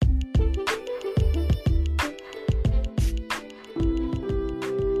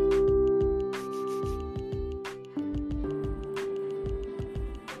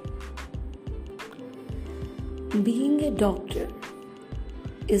a doctor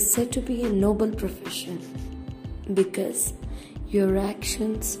is said to be a noble profession because your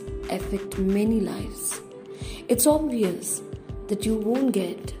actions affect many lives. It's obvious that you won't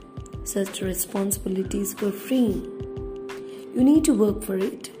get such responsibilities for free. You need to work for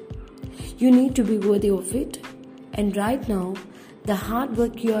it. You need to be worthy of it. And right now, the hard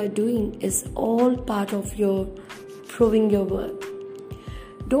work you are doing is all part of your proving your worth.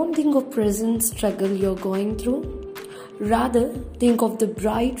 Don't think of present struggle you're going through. Rather, think of the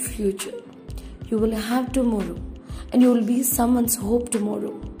bright future you will have tomorrow, and you will be someone's hope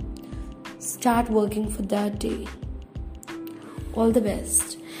tomorrow. Start working for that day. All the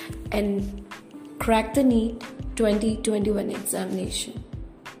best and crack the NEET 2021 examination.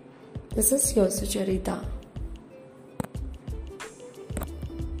 This is your Sucharita.